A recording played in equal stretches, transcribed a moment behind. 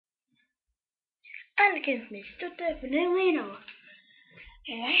and against me stood there for nearly an hour.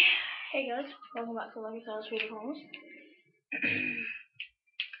 Anyway, hey guys, welcome back to Lucky Stars Video Calls.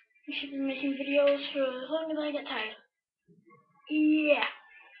 I should be making videos for as long as I get tired. Yeah.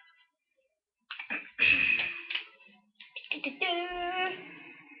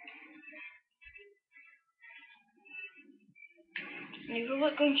 And if you're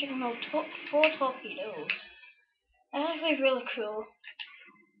going to check out 4 torpedoes, that's actually really cool.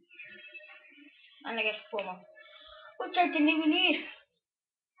 And I get 4 more, which I didn't even need.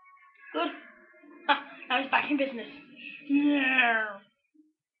 Good. Ah, now it's back in business. Yeah.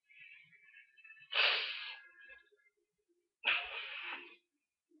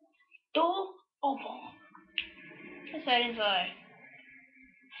 Door open. Let's head inside.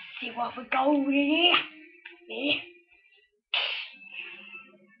 See what we got over here. Yeah.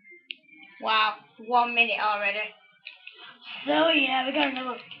 Wow, 1 minute already. So yeah, we got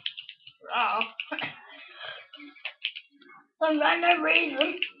another. Some random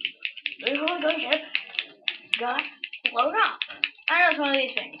reason, the whole gunship got blown up. I know it's one of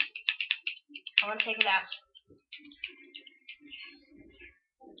these things. I want to take it out.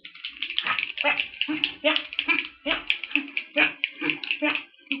 Yeah.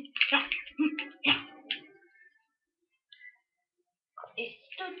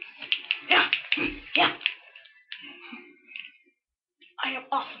 Yeah. I am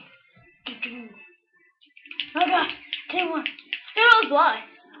awesome. Oh god, 2-1. Still fly.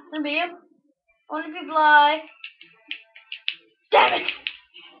 Wanna be him? Wanna be fly. Damn it!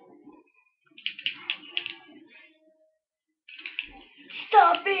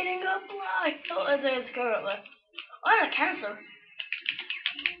 Stop beating up fly. Oh, there's a girl up there. I'm a cancer.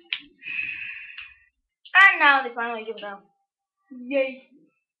 And now they finally give it down. Yay.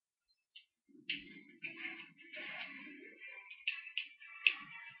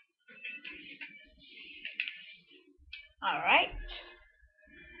 Alright.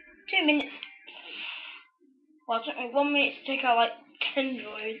 2 minutes. Well, it took me 1 minute to take out like 10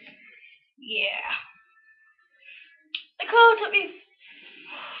 droids. Yeah. The call took me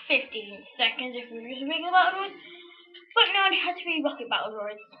 15 seconds if we were just regular battle droids. But now it had to be rocket battle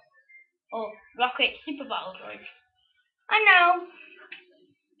droids. Or rocket super battle droids. And now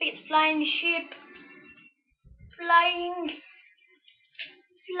it's flying the ship. Flying.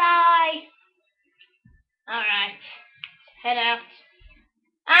 Fly. Alright. Head out.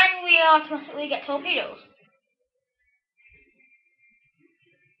 And we automatically get torpedoes.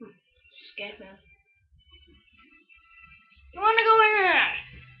 Scared me. You wanna go in there?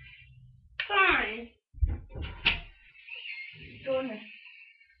 Fine. Go in there.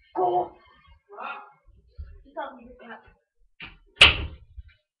 Go.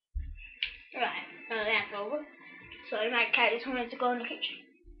 Right, so that's over. So my cat just wanted to go in the kitchen.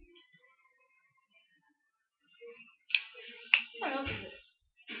 Hello.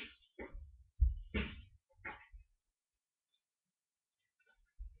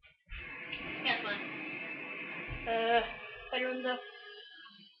 Yes, fine. I don't know.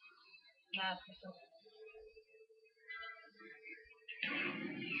 I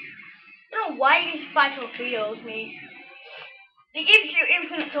don't know why these 5 torpedoes mean. They give you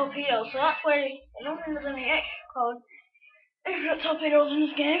infinite torpedoes, so that's why I don't think there's any extra code. Infinite torpedoes in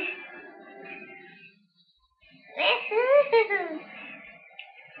this game.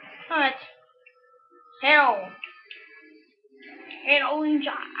 Alright. Hell and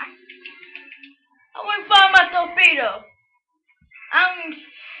Jack. I want to find my torpedo. I'm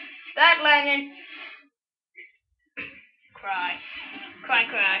that landing. Cry.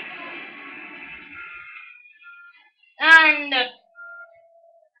 And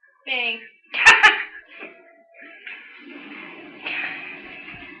thing.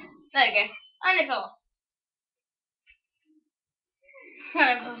 There we go. And it fell.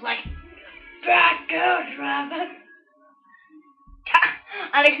 And it was like, bad girl driver.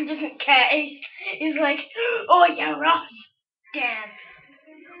 Alex doesn't care. He's like, oh yeah, we're off damn.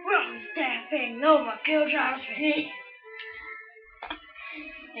 We're on this damn thing. No more girl drivers for me.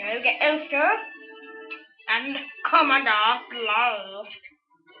 Anyway, we get Elster and Commander Blow.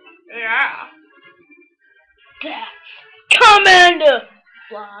 Yeah. That's Commander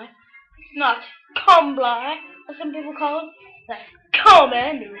Fly. Not Combly, as some people call it. That's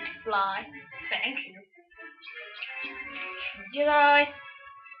Commander Fly. Thank you. Did I?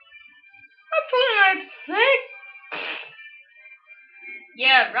 I'm playing thing.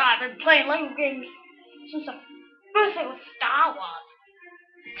 Yeah, right. I've been playing Lego games since the first thing was Star Wars.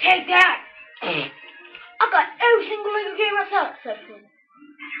 Take that! I got every single Lego game myself, except for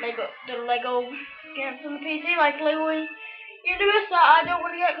the Lego games on the PC, like Lego universe that I don't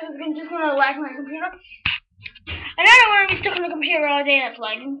want to get because I'm just going to lag my computer. And I don't want to be stuck on the computer all day that's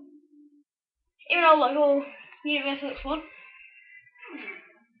lagging. Even though like all universe looks fun.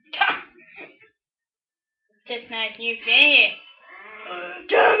 Just nice new thing.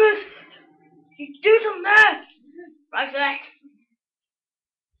 Damn it! You do some math! Right for that.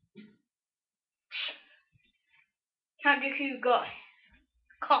 Can't do who got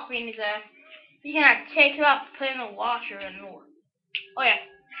coffee in his ass. He's gonna have to take it off, put it in the washer and more. Oh yeah.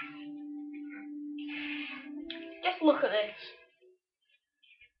 Just look at this.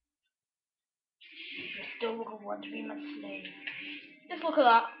 You still want to be my slave. Just look at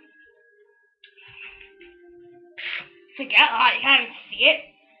that. Forget that, you can't even see it.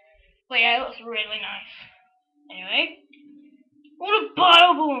 But yeah, it looks really nice. Anyway. What a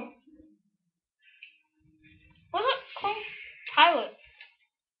Bible! What's it called? Pilot.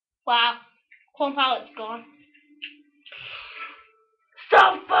 Wow. Clone Pilot's gone.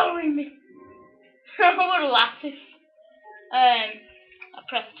 Stop following me! I would have laughed if I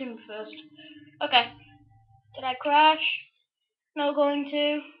pressed him first. Okay. Did I crash? No going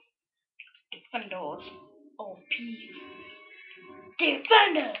to. Defenders of peace.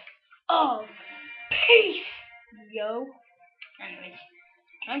 Defenders of peace! Yo. Anyways.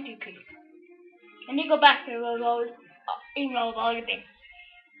 Can't do peace. Can you go back to where I've always, even though I've already been?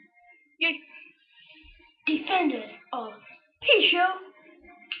 You defenders of peace, yo.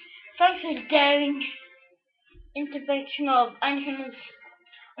 Thanks to the daring intervention of Anakin's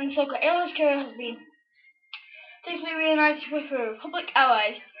and so illustrator has been safely reunited with her Republic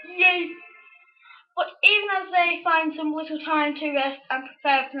allies. Yay! But even as they find some little time to rest and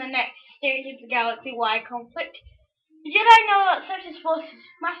prepare for the next stage of the galaxy-wide conflict, the Jedi know that Separatist forces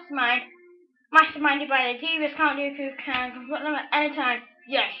masterminded by the devious Count Dooku can confront them at any time.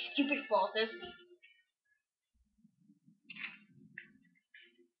 Yes, stupid forces.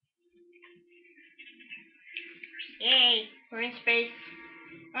 Yay, we're in space.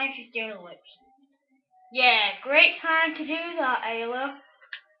 I'm just doing a lips. Yeah, great time to do that, Ayla.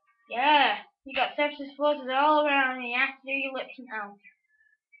 Yeah, you got Separatist forces all around and you have to do your lips now.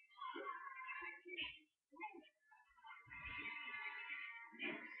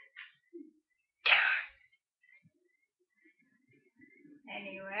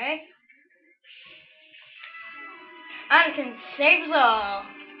 Anyway. Anakin saves us all.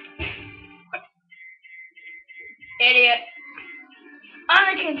 Idiot.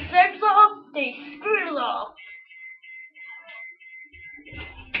 Anakin saves us all, they screwed us all.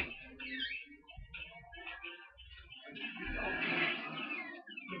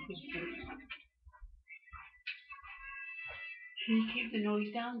 Can you keep the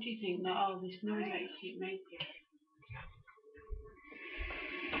noise down, do you think? Not all this noise that you keep making.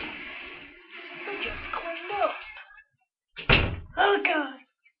 I just cleaned up. Oh god.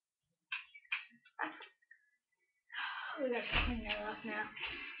 We gotta clean that up now.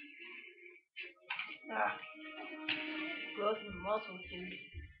 Growth of muscle, dude.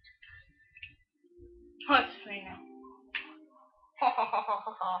 Oh, it's funny now. Ha ha ha ha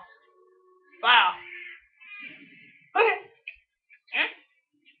ha ha. Wow. Okay. Yeah.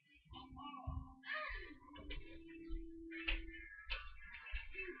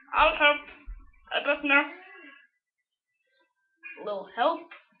 I'll help. I got no. A little help.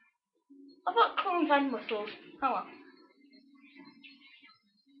 I thought clones had muscles. Oh well.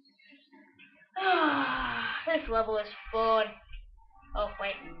 This level is fun. Oh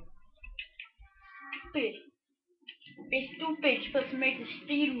wait. Stupid. Be stupid. You're supposed to make the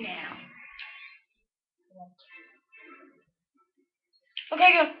steam now.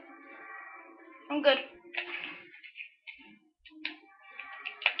 Okay, go. I'm good.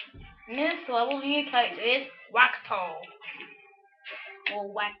 In this level, the new character is Wacto. Or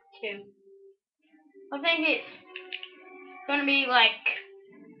Wack2. I think it's gonna be like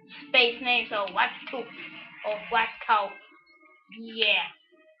space name, so Wack2 or Wacko. Yeah.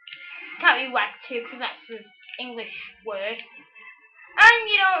 Can't be Wack2 because that's the English word. And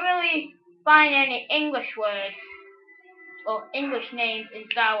you don't really find any English words or English names in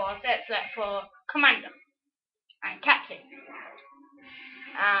Star Wars except for Commander and Captain.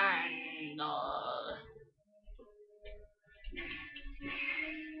 And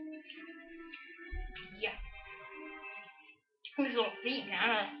yeah. Who's all feet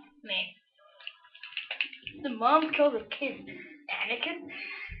now? Me. The mom killed the kid. Anakin?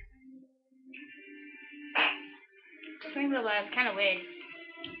 Just thinking about it, it's kind of weird.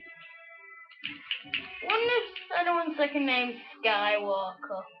 Wonder if anyone's second name's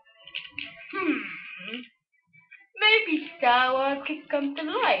Skywalker. Maybe Star Wars could come to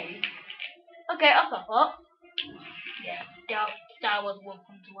life. Okay, I'll pop up. Yeah, Star Wars will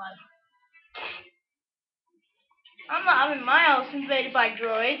come to life. I'm not having my house invaded by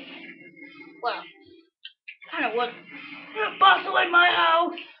droids. Well, kind of would. Bustle in my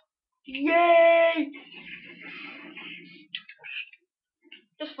house! Yay!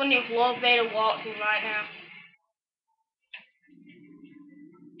 Just funny if Lord Vader walks in right now.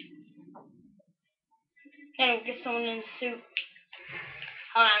 Can we get someone in a suit?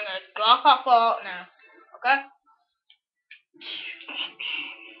 Hold on, I'm gonna go off our fault now. Okay?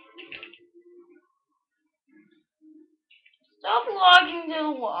 Stop logging to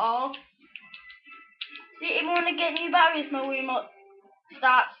the wall. See, even when I get new batteries, my remote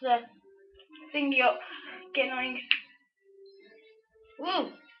starts the thingy up. Get annoying.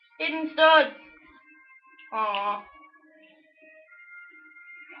 Woo! Hidden stud. Aww.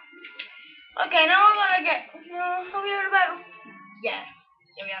 Okay, now I'm gonna get. Are we out of battle? Yeah.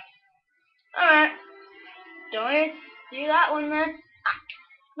 Here we are. Alright. Don't need to do that one then.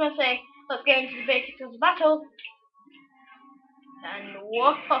 I'm gonna say, let's get into the basics of the battle. And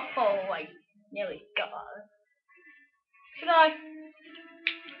whoa, I nearly got her. Should I?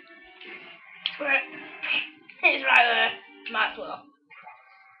 It's right there. Might as well.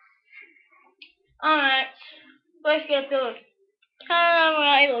 Alright. Let's get a build.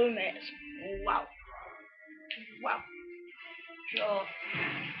 Alright, 11 minutes. Wow. Wow. Sure.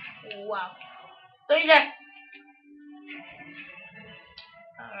 Wow. So you there.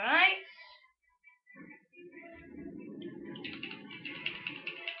 Alright.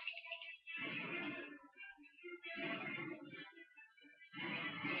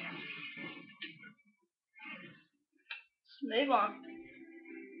 Let's move on.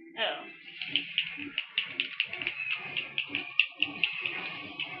 Oh.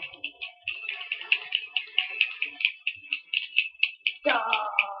 Duh. Ow.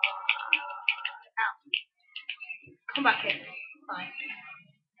 Come back here. Fine.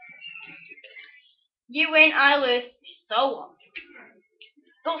 You win, I lose. So what?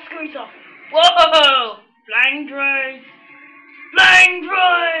 Don't screw yourself. Whoa! Flying droids! Flying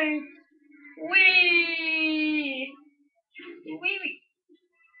droids! Wee! Wee!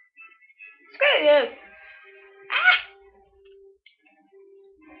 Screw you! Ah!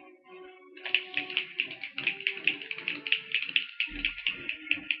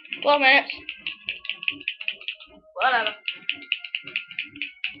 12 minutes. Whatever.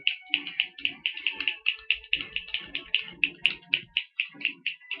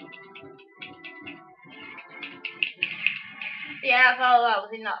 Yeah, that's all that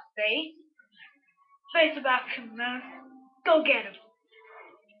was in that space. Space about command. Go get him.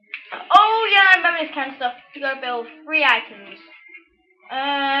 Oh yeah, I remember this kind of stuff. You gotta build 3 items.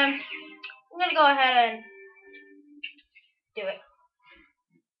 I'm gonna go ahead and do it.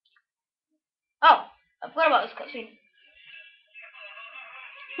 Oh, I forgot about this cutscene.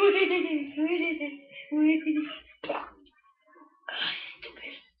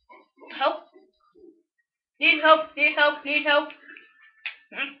 Stupid. Help? Need help, need help, need help.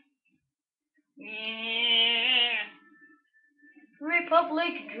 Yeah.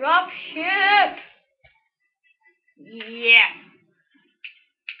 Republic dropship. Yeah.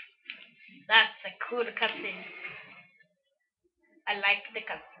 That's a cool cutscene. I like the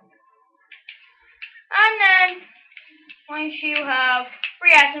cutscene. And then, once you have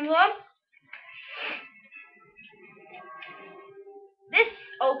 3 items on, this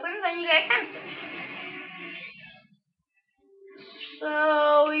opens and you get a canister.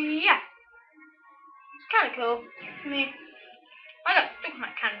 So, yeah. It's kind of cool. I mean, I got stuck in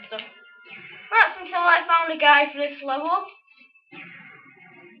that canister. That's until I found a guy for this level.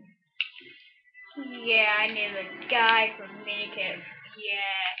 Yeah, I need a guy for minikit.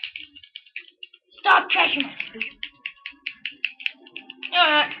 Yeah. Stop trashing my speed.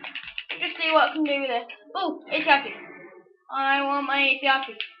 Alright. Just see what I can do with it. Ooh, ATRP. I want my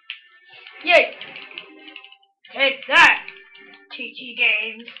ATRP. Yay! Take that, TT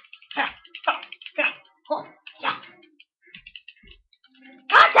Games. Ha, ha, ha, ha, ha.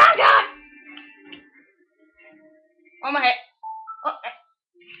 Cut down, guy! On my head. Oh,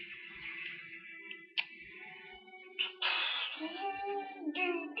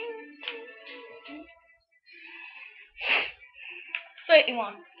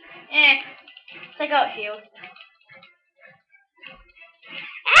 31. Take out shield.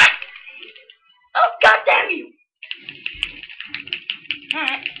 Ah! Oh, god damn you!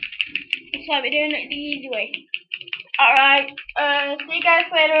 Alright. Looks like we're doing it the easy way. Alright, see you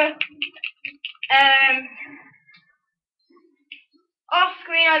guys later. Off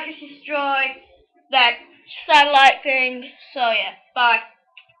screen I just destroyed that satellite thing, so yeah, bye.